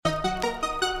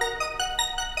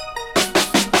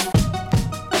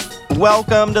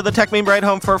Welcome to the Tech Meme Ride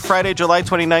Home for Friday, July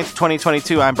 29th,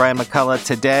 2022. I'm Brian McCullough.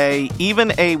 Today,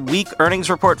 even a weak earnings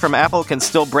report from Apple can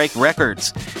still break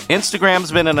records.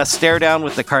 Instagram's been in a stare down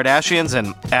with the Kardashians,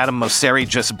 and Adam Mosseri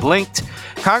just blinked.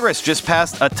 Congress just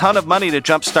passed a ton of money to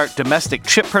jumpstart domestic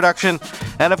chip production.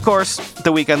 And of course,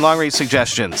 the weekend long read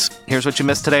suggestions. Here's what you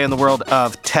missed today in the world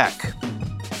of tech.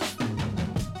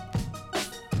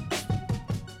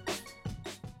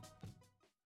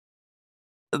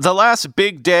 The last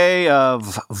big day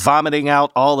of vomiting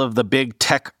out all of the big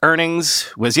tech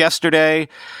earnings was yesterday.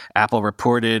 Apple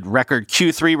reported record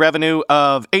Q3 revenue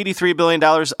of $83 billion,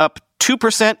 up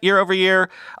 2% year over year.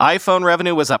 iPhone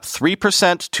revenue was up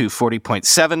 3% to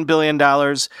 $40.7 billion.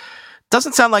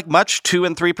 Doesn't sound like much, 2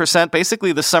 and 3%.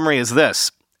 Basically, the summary is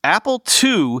this. Apple,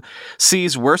 too,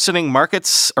 sees worsening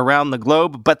markets around the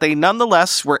globe, but they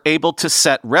nonetheless were able to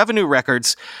set revenue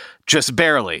records just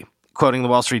barely, quoting the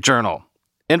Wall Street Journal.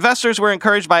 Investors were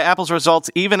encouraged by Apple's results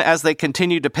even as they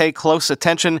continued to pay close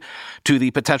attention to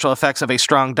the potential effects of a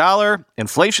strong dollar,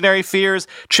 inflationary fears,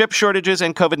 chip shortages,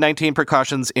 and COVID-19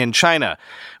 precautions in China.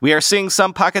 We are seeing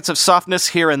some pockets of softness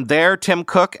here and there, Tim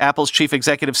Cook, Apple's chief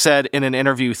executive, said in an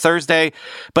interview Thursday.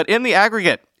 But in the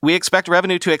aggregate, we expect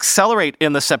revenue to accelerate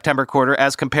in the September quarter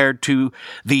as compared to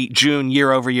the June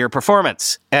year-over-year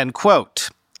performance. End quote.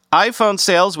 iPhone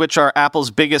sales, which are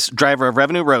Apple's biggest driver of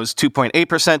revenue, rose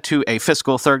 2.8% to a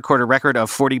fiscal third quarter record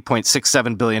of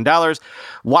 $40.67 billion,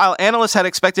 while analysts had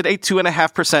expected a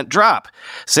 2.5% drop.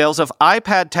 Sales of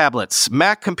iPad tablets,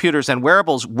 Mac computers, and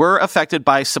wearables were affected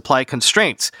by supply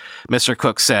constraints, Mr.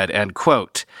 Cook said, end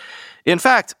quote. In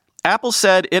fact, Apple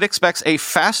said it expects a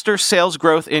faster sales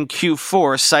growth in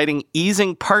Q4, citing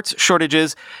easing parts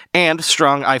shortages and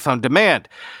strong iPhone demand.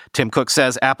 Tim Cook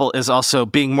says Apple is also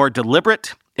being more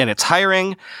deliberate in its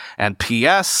hiring. And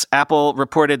P.S., Apple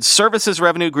reported services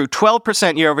revenue grew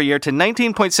 12% year over year to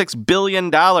 $19.6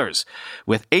 billion,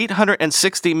 with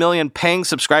 860 million paying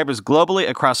subscribers globally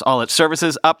across all its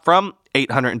services, up from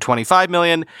 825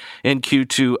 million in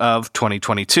Q2 of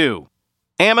 2022.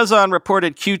 Amazon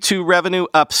reported Q2 revenue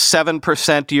up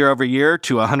 7% year over year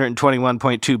to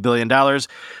 $121.2 billion,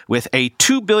 with a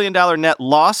 $2 billion net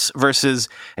loss versus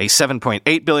a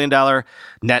 $7.8 billion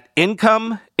net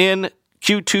income in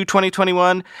Q2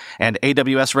 2021, and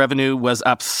AWS revenue was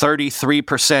up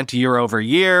 33% year over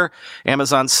year.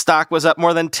 Amazon's stock was up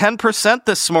more than 10%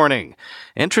 this morning.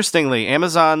 Interestingly,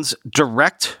 Amazon's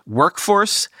direct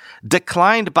workforce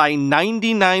declined by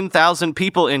 99,000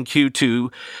 people in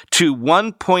Q2 to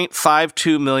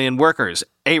 1.52 million workers,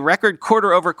 a record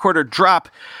quarter-over-quarter drop,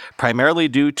 primarily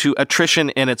due to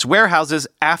attrition in its warehouses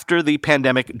after the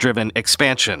pandemic-driven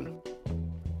expansion.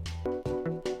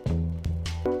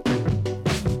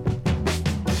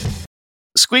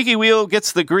 Squeaky wheel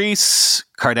gets the grease,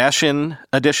 Kardashian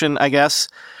edition, I guess.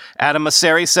 Adam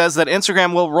Mosseri says that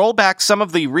Instagram will roll back some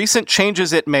of the recent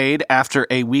changes it made after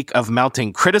a week of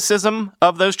mounting criticism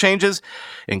of those changes,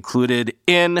 included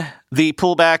in the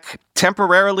pullback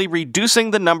temporarily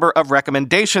reducing the number of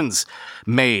recommendations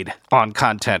made on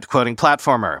content, quoting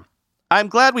Platformer. I'm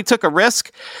glad we took a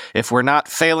risk. If we're not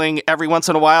failing every once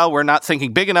in a while, we're not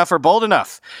thinking big enough or bold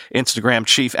enough, Instagram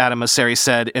chief Adam Mosseri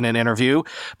said in an interview.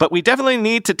 But we definitely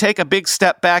need to take a big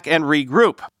step back and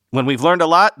regroup. When we've learned a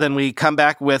lot, then we come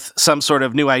back with some sort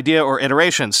of new idea or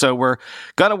iteration. So we're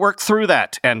going to work through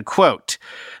that, end quote.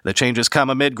 The changes come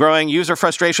amid growing user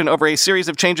frustration over a series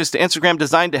of changes to Instagram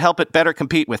designed to help it better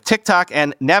compete with TikTok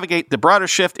and navigate the broader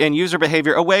shift in user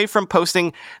behavior away from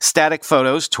posting static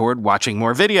photos toward watching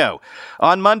more video.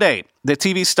 On Monday, the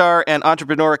TV star and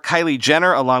entrepreneur Kylie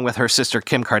Jenner, along with her sister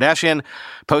Kim Kardashian,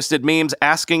 posted memes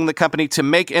asking the company to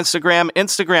make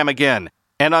Instagram again.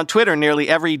 And on Twitter, nearly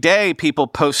every day, people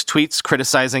post tweets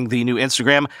criticizing the new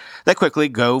Instagram that quickly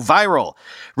go viral.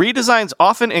 Redesigns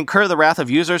often incur the wrath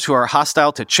of users who are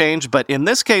hostile to change, but in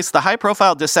this case, the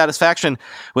high-profile dissatisfaction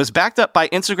was backed up by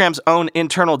Instagram's own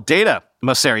internal data,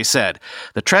 Mosseri said.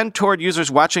 The trend toward users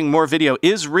watching more video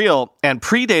is real and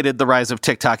predated the rise of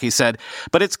TikTok, he said,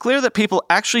 but it's clear that people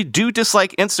actually do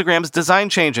dislike Instagram's design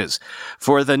changes.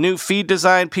 For the new feed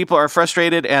design, people are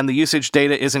frustrated and the usage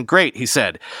data isn't great, he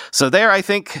said. So there, I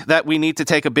think that we need to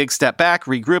take a big step back,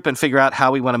 regroup, and figure out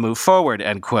how we want to move forward,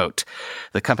 end quote.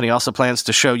 The company also plans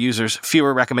to show users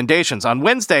fewer recommendations. On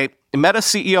Wednesday, Meta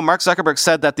CEO Mark Zuckerberg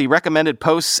said that the recommended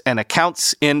posts and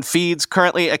accounts in feeds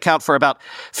currently account for about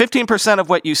 15% of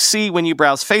what you see when you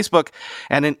browse Facebook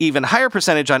and an even higher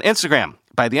percentage on Instagram.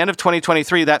 By the end of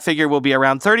 2023, that figure will be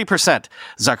around 30%,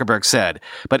 Zuckerberg said.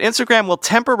 But Instagram will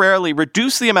temporarily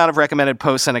reduce the amount of recommended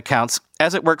posts and accounts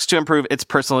as it works to improve its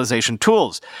personalization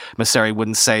tools. Mosseri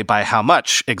wouldn't say by how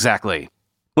much exactly.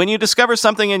 When you discover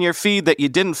something in your feed that you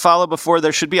didn't follow before,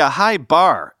 there should be a high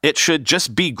bar. It should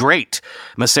just be great,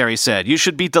 Mosseri said. You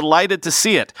should be delighted to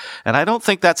see it, and I don't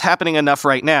think that's happening enough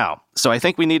right now. So I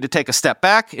think we need to take a step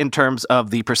back in terms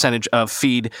of the percentage of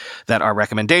feed that are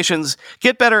recommendations,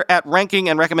 get better at ranking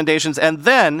and recommendations, and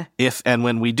then, if and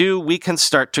when we do, we can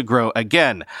start to grow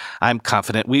again. I'm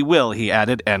confident we will, he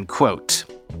added, end quote.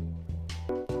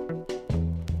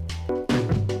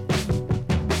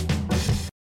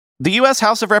 The U.S.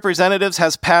 House of Representatives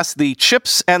has passed the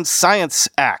CHIPS and Science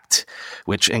Act,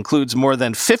 which includes more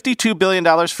than $52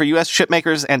 billion for U.S. chip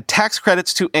makers and tax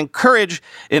credits to encourage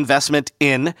investment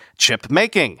in chip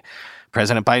making.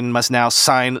 President Biden must now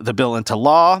sign the bill into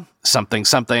law. Something,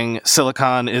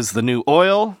 silicon is the new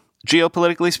oil,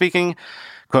 geopolitically speaking,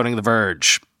 quoting The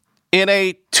Verge. In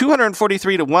a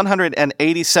 243 to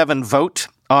 187 vote,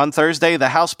 on Thursday, the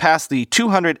House passed the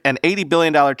 $280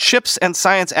 billion CHIPS and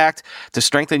Science Act to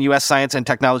strengthen U.S. science and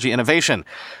technology innovation.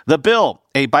 The bill,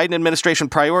 a Biden administration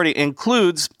priority,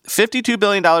 includes $52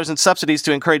 billion in subsidies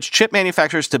to encourage chip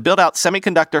manufacturers to build out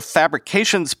semiconductor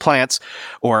fabrications plants,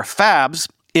 or fabs,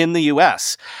 in the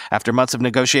U.S. After months of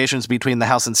negotiations between the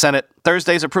House and Senate,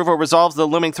 Thursday's approval resolves the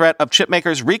looming threat of chip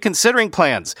makers reconsidering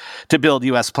plans to build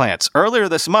U.S. plants. Earlier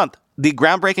this month, the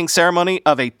groundbreaking ceremony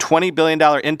of a $20 billion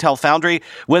Intel foundry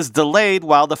was delayed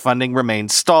while the funding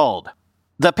remained stalled.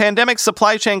 The pandemic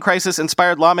supply chain crisis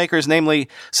inspired lawmakers, namely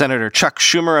Senator Chuck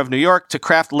Schumer of New York, to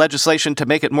craft legislation to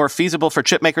make it more feasible for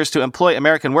chip makers to employ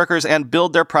American workers and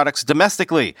build their products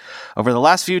domestically. Over the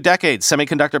last few decades,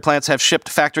 semiconductor plants have shipped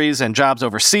factories and jobs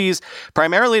overseas,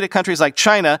 primarily to countries like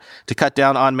China, to cut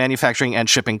down on manufacturing and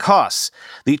shipping costs.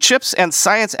 The CHIPS and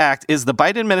Science Act is the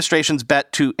Biden administration's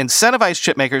bet to incentivize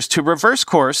chip makers to reverse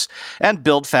course and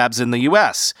build fabs in the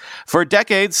U.S. For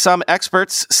decades, some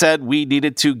experts said we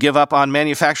needed to give up on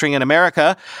manufacturing in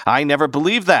America. I never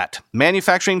believed that.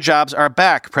 Manufacturing jobs are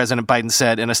back, President Biden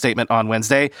said in a statement on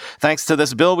Wednesday. Thanks to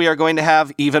this bill, we are going to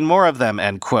have even more of them,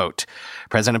 end quote.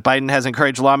 President Biden has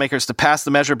encouraged lawmakers to pass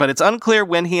the measure, but it's unclear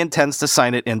when he intends to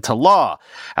sign it into law.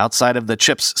 Outside of the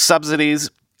CHIPS subsidies,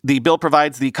 the bill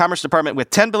provides the Commerce Department with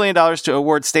 $10 billion to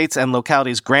award states and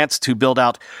localities grants to build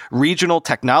out regional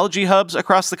technology hubs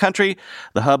across the country.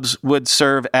 The hubs would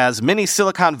serve as mini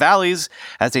Silicon Valleys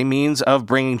as a means of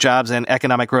bringing jobs and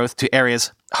economic growth to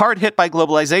areas hard hit by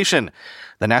globalization.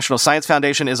 The National Science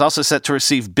Foundation is also set to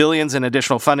receive billions in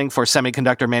additional funding for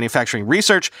semiconductor manufacturing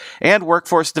research and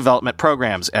workforce development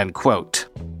programs, end quote.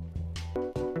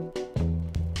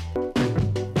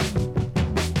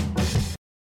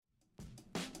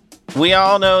 We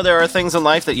all know there are things in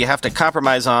life that you have to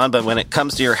compromise on, but when it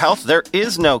comes to your health, there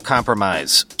is no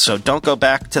compromise. So don't go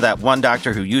back to that one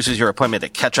doctor who uses your appointment to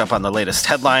catch up on the latest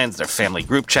headlines, their family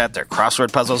group chat, their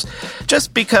crossword puzzles,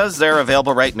 just because they're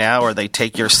available right now or they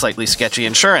take your slightly sketchy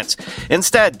insurance.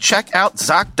 Instead, check out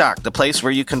ZocDoc, the place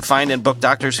where you can find and book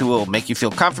doctors who will make you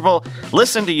feel comfortable,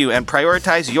 listen to you, and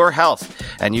prioritize your health.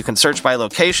 And you can search by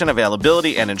location,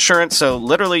 availability, and insurance, so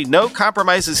literally no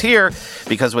compromises here,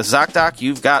 because with ZocDoc,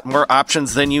 you've got more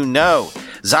options than you know.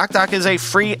 ZocDoc is a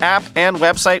free app and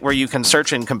website where you can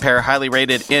search and compare highly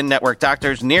rated in-network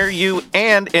doctors near you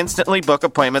and instantly book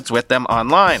appointments with them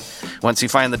online. Once you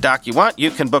find the doc you want,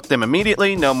 you can book them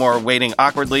immediately, no more waiting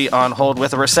awkwardly on hold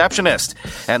with a receptionist.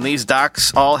 And these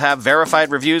docs all have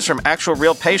verified reviews from actual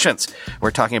real patients.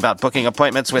 We're talking about booking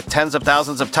appointments with tens of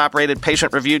thousands of top-rated,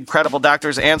 patient-reviewed, credible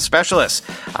doctors and specialists.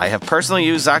 I have personally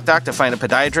used ZocDoc to find a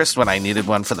podiatrist when I needed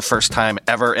one for the first time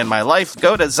ever in my life.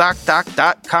 Go to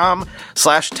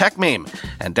ZocDoc.com/TechMeme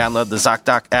and download the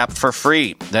ZocDoc app for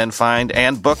free. Then find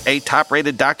and book a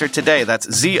top-rated doctor today. That's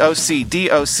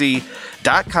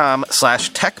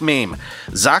ZocDoc.com/TechMeme.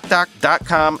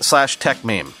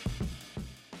 ZocDoc.com/TechMeme.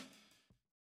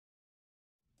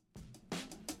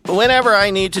 Whenever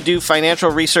I need to do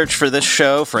financial research for this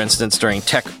show, for instance during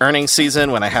tech earnings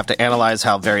season when I have to analyze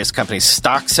how various companies'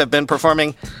 stocks have been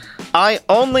performing, I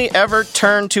only ever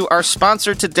turn to our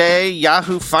sponsor today,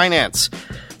 Yahoo Finance.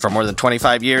 For more than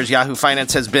 25 years, Yahoo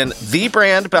Finance has been the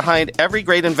brand behind every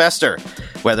great investor.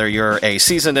 Whether you're a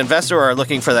seasoned investor or are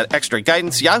looking for that extra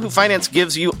guidance, Yahoo Finance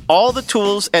gives you all the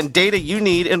tools and data you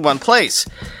need in one place.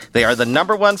 They are the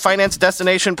 #1 finance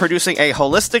destination, producing a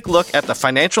holistic look at the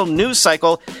financial news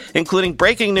cycle, including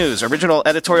breaking news, original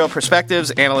editorial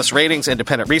perspectives, analyst ratings,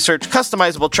 independent research,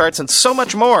 customizable charts, and so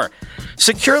much more.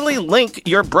 Securely link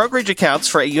your brokerage accounts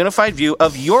for a unified view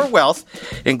of your wealth,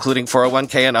 including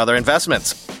 401k and other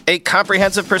investments. A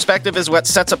comprehensive perspective is what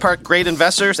sets apart great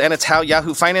investors, and it's how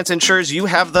Yahoo Finance ensures you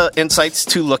have the insights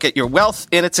to look at your wealth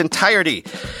in its entirety.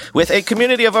 With a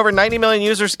community of over 90 million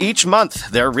users each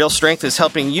month, their real strength is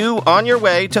helping you on your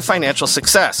way to financial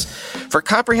success. For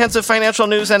comprehensive financial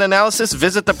news and analysis,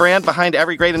 visit the brand behind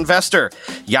every great investor,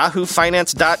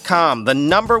 yahoofinance.com, the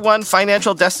 #1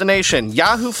 financial destination,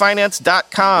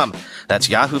 yahoofinance.com. That's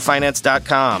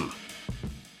yahoofinance.com.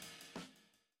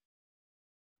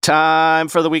 Time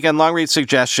for the weekend long read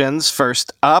suggestions.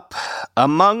 First up,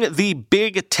 among the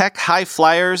big tech high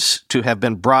flyers to have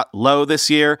been brought low this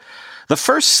year, the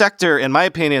first sector, in my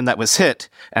opinion, that was hit,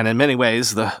 and in many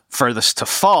ways the furthest to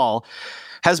fall,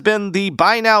 has been the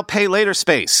buy now, pay later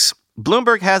space.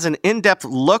 Bloomberg has an in-depth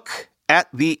look at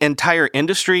the entire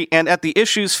industry and at the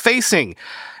issues facing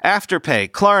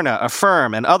Afterpay, Klarna,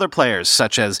 Affirm, and other players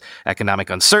such as economic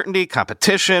uncertainty,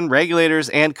 competition, regulators,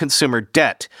 and consumer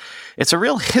debt. It's a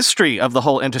real history of the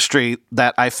whole industry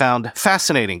that I found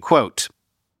fascinating. Quote,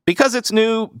 because it's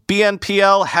new,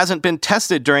 BNPL hasn't been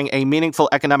tested during a meaningful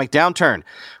economic downturn.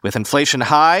 With inflation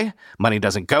high, money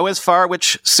doesn't go as far,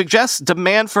 which suggests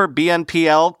demand for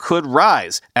BNPL could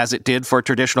rise, as it did for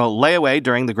traditional layaway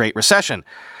during the Great Recession.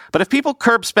 But if people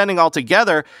curb spending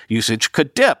altogether, usage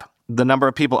could dip. The number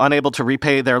of people unable to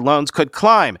repay their loans could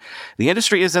climb. The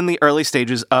industry is in the early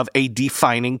stages of a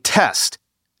defining test.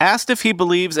 Asked if he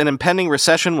believes an impending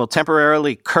recession will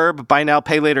temporarily curb buy now,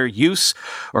 pay later use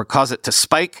or cause it to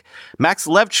spike, Max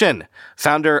Levchin,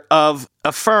 founder of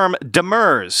Affirm,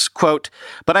 demurs, quote,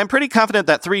 but I'm pretty confident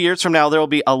that 3 years from now there will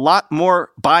be a lot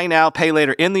more buy now, pay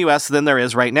later in the U.S. than there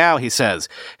is right now, he says.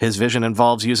 His vision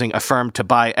involves using Affirm to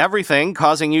buy everything,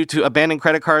 causing you to abandon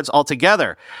credit cards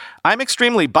altogether. I'm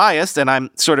extremely biased, and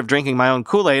I'm sort of drinking my own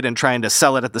Kool-Aid and trying to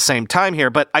sell it at the same time here,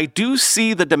 but I do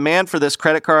see the demand for this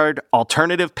credit card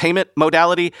alternative payment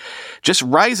modality just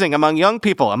rising among young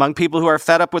people, among people who are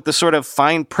fed up with the sort of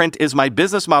fine print is my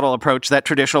business model approach that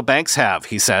traditional banks have,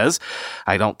 he says.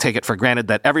 I don't take it for granted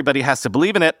that everybody has to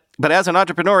believe in it, but as an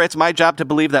entrepreneur, it's my job to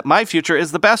believe that my future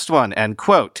is the best one, end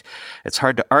quote. It's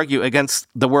hard to argue against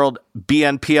the world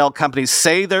BNPL companies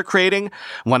say they're creating,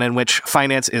 one in which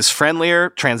finance is friendlier,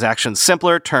 transactions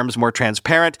simpler, terms more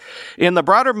transparent. In the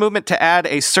broader movement to add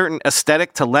a certain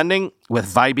aesthetic to lending, with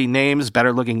vibey names,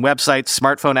 better-looking websites,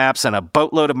 smartphone apps, and a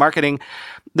boatload of marketing,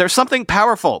 there's something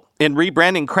powerful in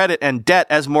rebranding credit and debt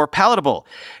as more palatable.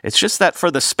 It's just that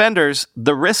for the spenders,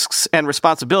 the risks and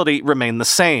responsibility remain the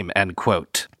same, end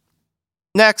quote.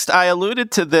 Next, I alluded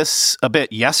to this a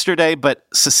bit yesterday, but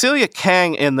Cecilia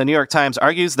Kang in the New York Times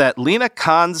argues that Lina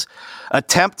Khan's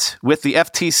attempt with the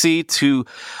FTC to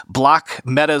block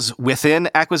Meta's Within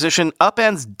acquisition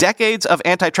upends decades of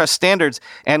antitrust standards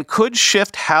and could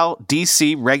shift how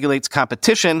DC regulates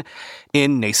competition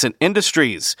in nascent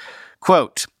industries.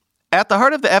 Quote, at the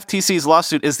heart of the FTC's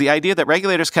lawsuit is the idea that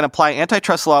regulators can apply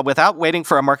antitrust law without waiting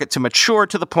for a market to mature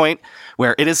to the point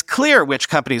where it is clear which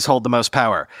companies hold the most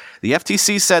power. The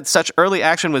FTC said such early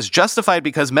action was justified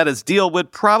because Meta's deal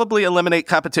would probably eliminate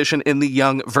competition in the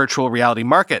young virtual reality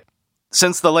market.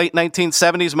 Since the late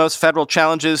 1970s, most federal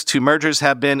challenges to mergers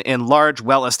have been in large,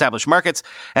 well-established markets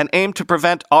and aim to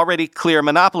prevent already clear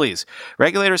monopolies.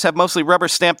 Regulators have mostly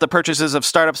rubber-stamped the purchases of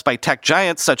startups by tech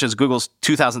giants, such as Google's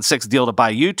 2006 deal to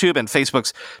buy YouTube and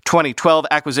Facebook's 2012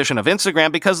 acquisition of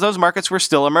Instagram, because those markets were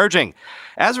still emerging.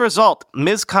 As a result,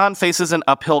 Ms. Khan faces an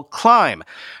uphill climb.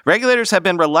 Regulators have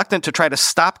been reluctant to try to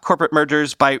stop corporate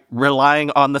mergers by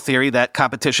relying on the theory that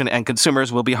competition and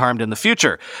consumers will be harmed in the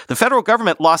future. The federal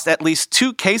government lost at least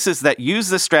 2 cases that used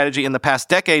this strategy in the past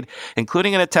decade,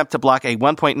 including an attempt to block a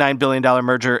 $1.9 billion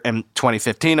merger in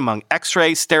 2015 among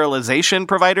X-ray sterilization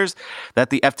providers that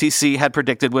the FTC had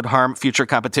predicted would harm future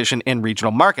competition in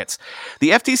regional markets. The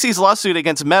FTC's lawsuit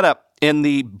against Meta in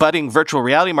the budding virtual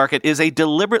reality market is a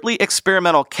deliberately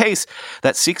experimental case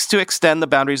that seeks to extend the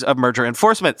boundaries of merger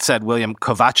enforcement, said William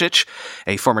Kovacic,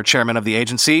 a former chairman of the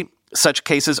agency. Such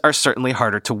cases are certainly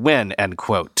harder to win, end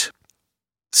quote.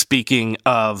 Speaking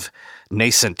of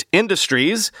nascent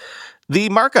industries, The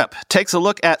Markup takes a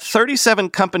look at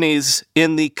 37 companies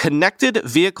in the connected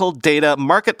vehicle data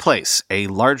marketplace, a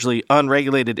largely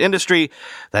unregulated industry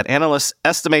that analysts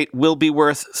estimate will be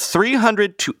worth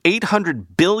 $300 to $800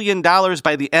 billion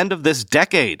by the end of this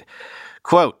decade.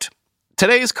 Quote,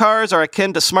 today's cars are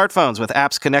akin to smartphones with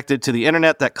apps connected to the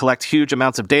internet that collect huge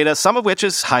amounts of data, some of which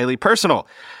is highly personal.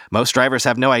 Most drivers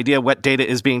have no idea what data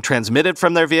is being transmitted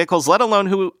from their vehicles, let alone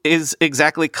who is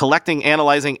exactly collecting,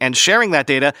 analyzing, and sharing that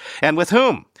data, and with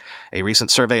whom. A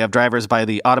recent survey of drivers by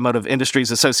the Automotive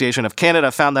Industries Association of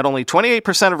Canada found that only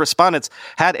 28% of respondents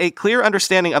had a clear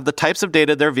understanding of the types of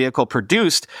data their vehicle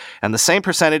produced, and the same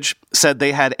percentage said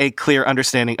they had a clear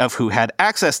understanding of who had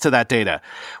access to that data.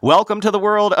 Welcome to the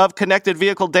world of connected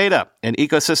vehicle data, an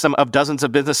ecosystem of dozens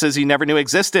of businesses you never knew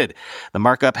existed. The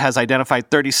markup has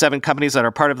identified 37 companies that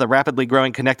are part of the rapidly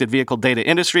growing connected vehicle data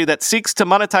industry that seeks to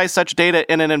monetize such data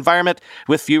in an environment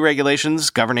with few regulations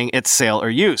governing its sale or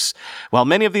use. While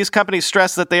many of these companies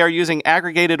stress that they are using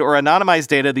aggregated or anonymized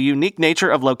data, the unique nature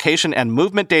of location and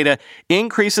movement data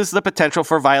increases the potential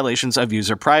for violations of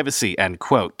user privacy, end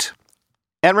quote.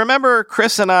 And remember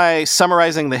Chris and I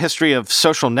summarizing the history of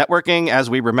social networking as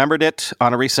we remembered it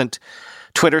on a recent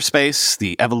Twitter space,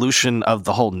 the evolution of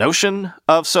the whole notion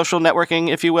of social networking,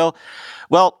 if you will?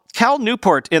 Well, Cal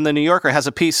Newport in The New Yorker has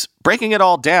a piece breaking it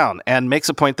all down and makes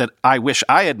a point that I wish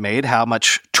I had made, how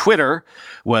much Twitter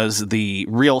was the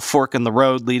real fork in the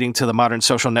road leading to the modern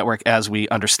social network as we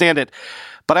understand it.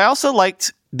 But I also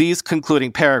liked these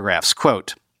concluding paragraphs,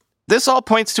 quote, "This all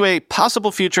points to a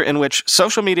possible future in which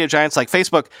social media giants like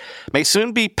Facebook may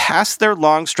soon be past their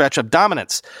long stretch of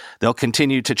dominance. They'll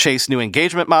continue to chase new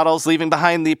engagement models, leaving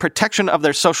behind the protection of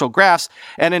their social graphs,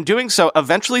 and in doing so,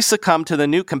 eventually succumb to the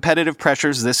new competitive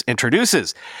pressures this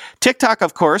introduces. TikTok,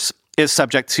 of course, is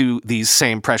subject to these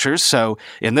same pressures, so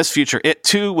in this future, it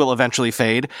too will eventually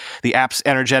fade. The app's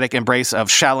energetic embrace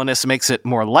of shallowness makes it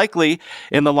more likely,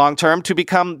 in the long term, to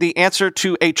become the answer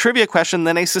to a trivia question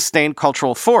than a sustained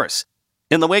cultural force.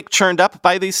 In the wake churned up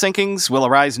by these sinkings will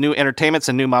arise new entertainments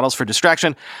and new models for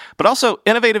distraction, but also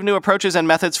innovative new approaches and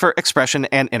methods for expression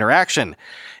and interaction.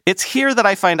 It's here that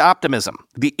I find optimism.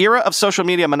 The era of social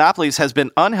media monopolies has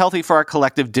been unhealthy for our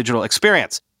collective digital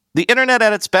experience. The internet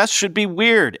at its best should be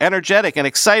weird, energetic, and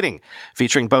exciting,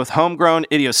 featuring both homegrown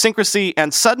idiosyncrasy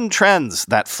and sudden trends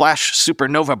that flash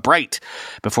supernova bright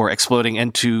before exploding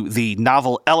into the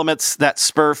novel elements that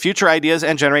spur future ideas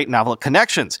and generate novel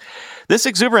connections. This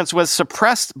exuberance was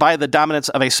suppressed by the dominance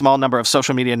of a small number of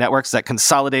social media networks that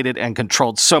consolidated and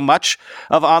controlled so much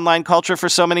of online culture for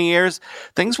so many years.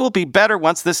 Things will be better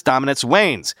once this dominance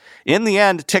wanes. In the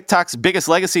end, TikTok's biggest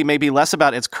legacy may be less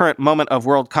about its current moment of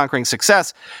world-conquering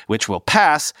success, which will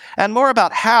pass, and more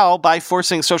about how, by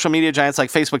forcing social media giants like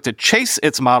Facebook to chase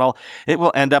its model, it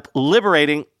will end up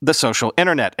liberating the social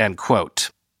internet, end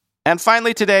quote. And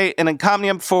finally today, an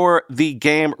encomium for the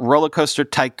game Roller Coaster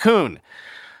Tycoon.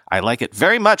 I like it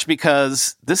very much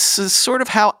because this is sort of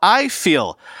how I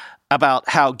feel about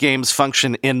how games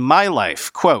function in my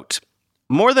life. Quote,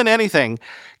 "More than anything,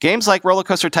 games like Roller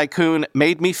Coaster Tycoon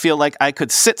made me feel like I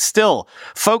could sit still,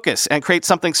 focus, and create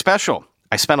something special.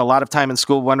 I spent a lot of time in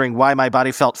school wondering why my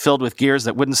body felt filled with gears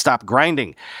that wouldn't stop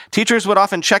grinding. Teachers would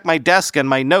often check my desk and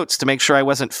my notes to make sure I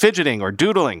wasn't fidgeting or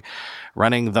doodling.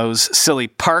 Running those silly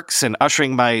parks and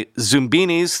ushering my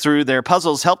Zoombinis through their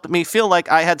puzzles helped me feel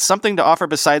like I had something to offer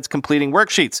besides completing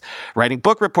worksheets, writing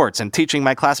book reports, and teaching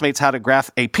my classmates how to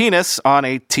graph a penis on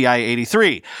a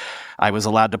TI-83. I was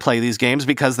allowed to play these games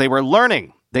because they were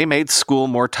learning. They made school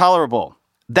more tolerable.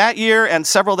 That year and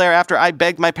several thereafter, I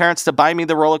begged my parents to buy me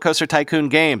the Roller Coaster Tycoon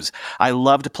games. I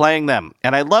loved playing them,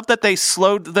 and I loved that they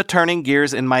slowed the turning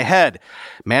gears in my head.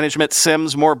 Management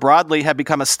sims more broadly have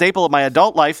become a staple of my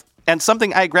adult life and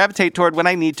something I gravitate toward when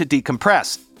I need to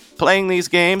decompress. Playing these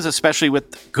games, especially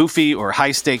with goofy or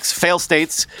high-stakes fail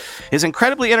states, is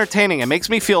incredibly entertaining and makes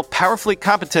me feel powerfully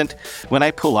competent when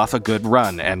I pull off a good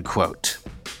run," end quote.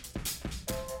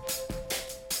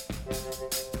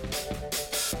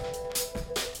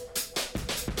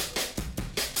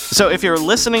 So if you're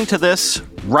listening to this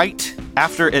right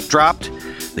after it dropped,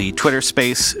 the Twitter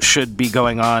space should be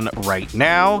going on right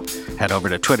now. Head over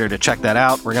to Twitter to check that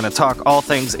out. We're going to talk all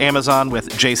things Amazon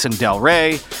with Jason Del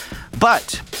Rey.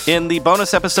 But in the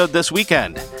bonus episode this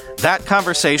weekend, that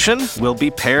conversation will be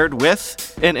paired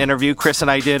with an interview Chris and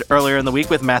I did earlier in the week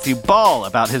with Matthew Ball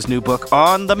about his new book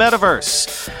on the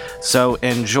metaverse. So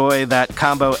enjoy that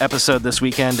combo episode this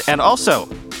weekend. And also,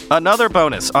 another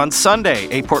bonus on Sunday,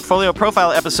 a portfolio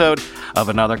profile episode of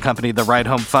another company the Ride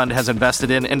Home Fund has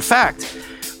invested in. In fact,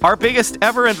 our biggest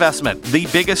ever investment, the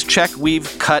biggest check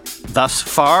we've cut thus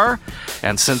far.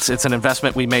 And since it's an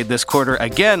investment we made this quarter,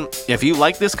 again, if you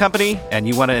like this company and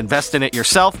you want to invest in it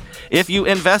yourself, if you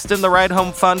invest in the Ride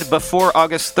Home Fund before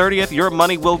August 30th, your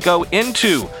money will go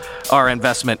into our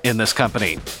investment in this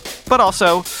company. But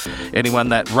also, anyone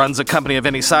that runs a company of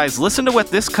any size, listen to what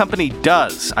this company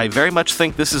does. I very much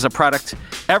think this is a product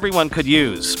everyone could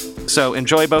use. So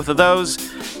enjoy both of those.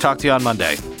 Talk to you on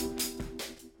Monday.